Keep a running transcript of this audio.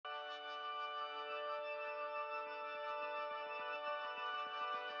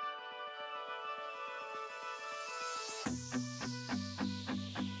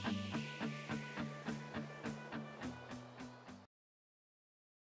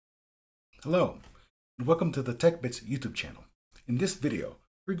Hello, and welcome to the TechBits YouTube channel. In this video,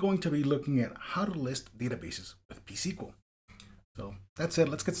 we're going to be looking at how to list databases with PSQL. So that said,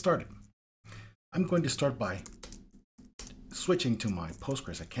 let's get started. I'm going to start by switching to my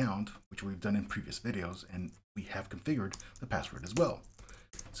Postgres account, which we've done in previous videos, and we have configured the password as well.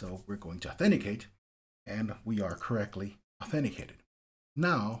 So we're going to authenticate, and we are correctly authenticated.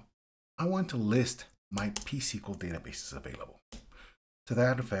 Now, I want to list my PSQL databases available. To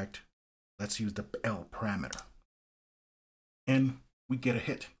that effect, let's use the L parameter. And we get a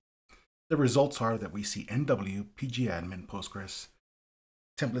hit. The results are that we see NW, pgadmin, Postgres,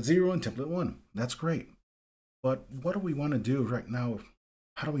 template 0 and template 1. That's great. But what do we want to do right now?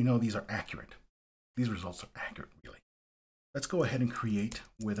 How do we know these are accurate? These results are accurate, really. Let's go ahead and create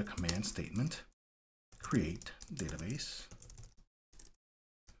with a command statement. Create database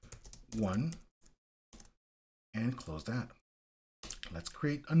 1 and close that. Let's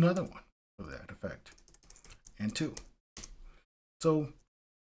create another one for that effect, and 2. So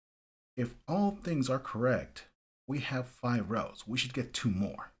if all things are correct, we have 5 rows. We should get 2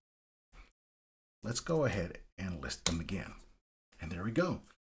 more. Let's go ahead and list them again. And there we go.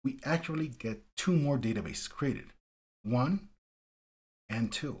 We actually get 2 more databases created, 1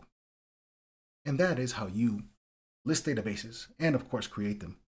 and 2. And that is how you list databases and, of course, create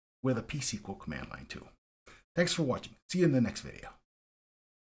them with a PSQL command line tool. Thanks for watching. See you in the next video.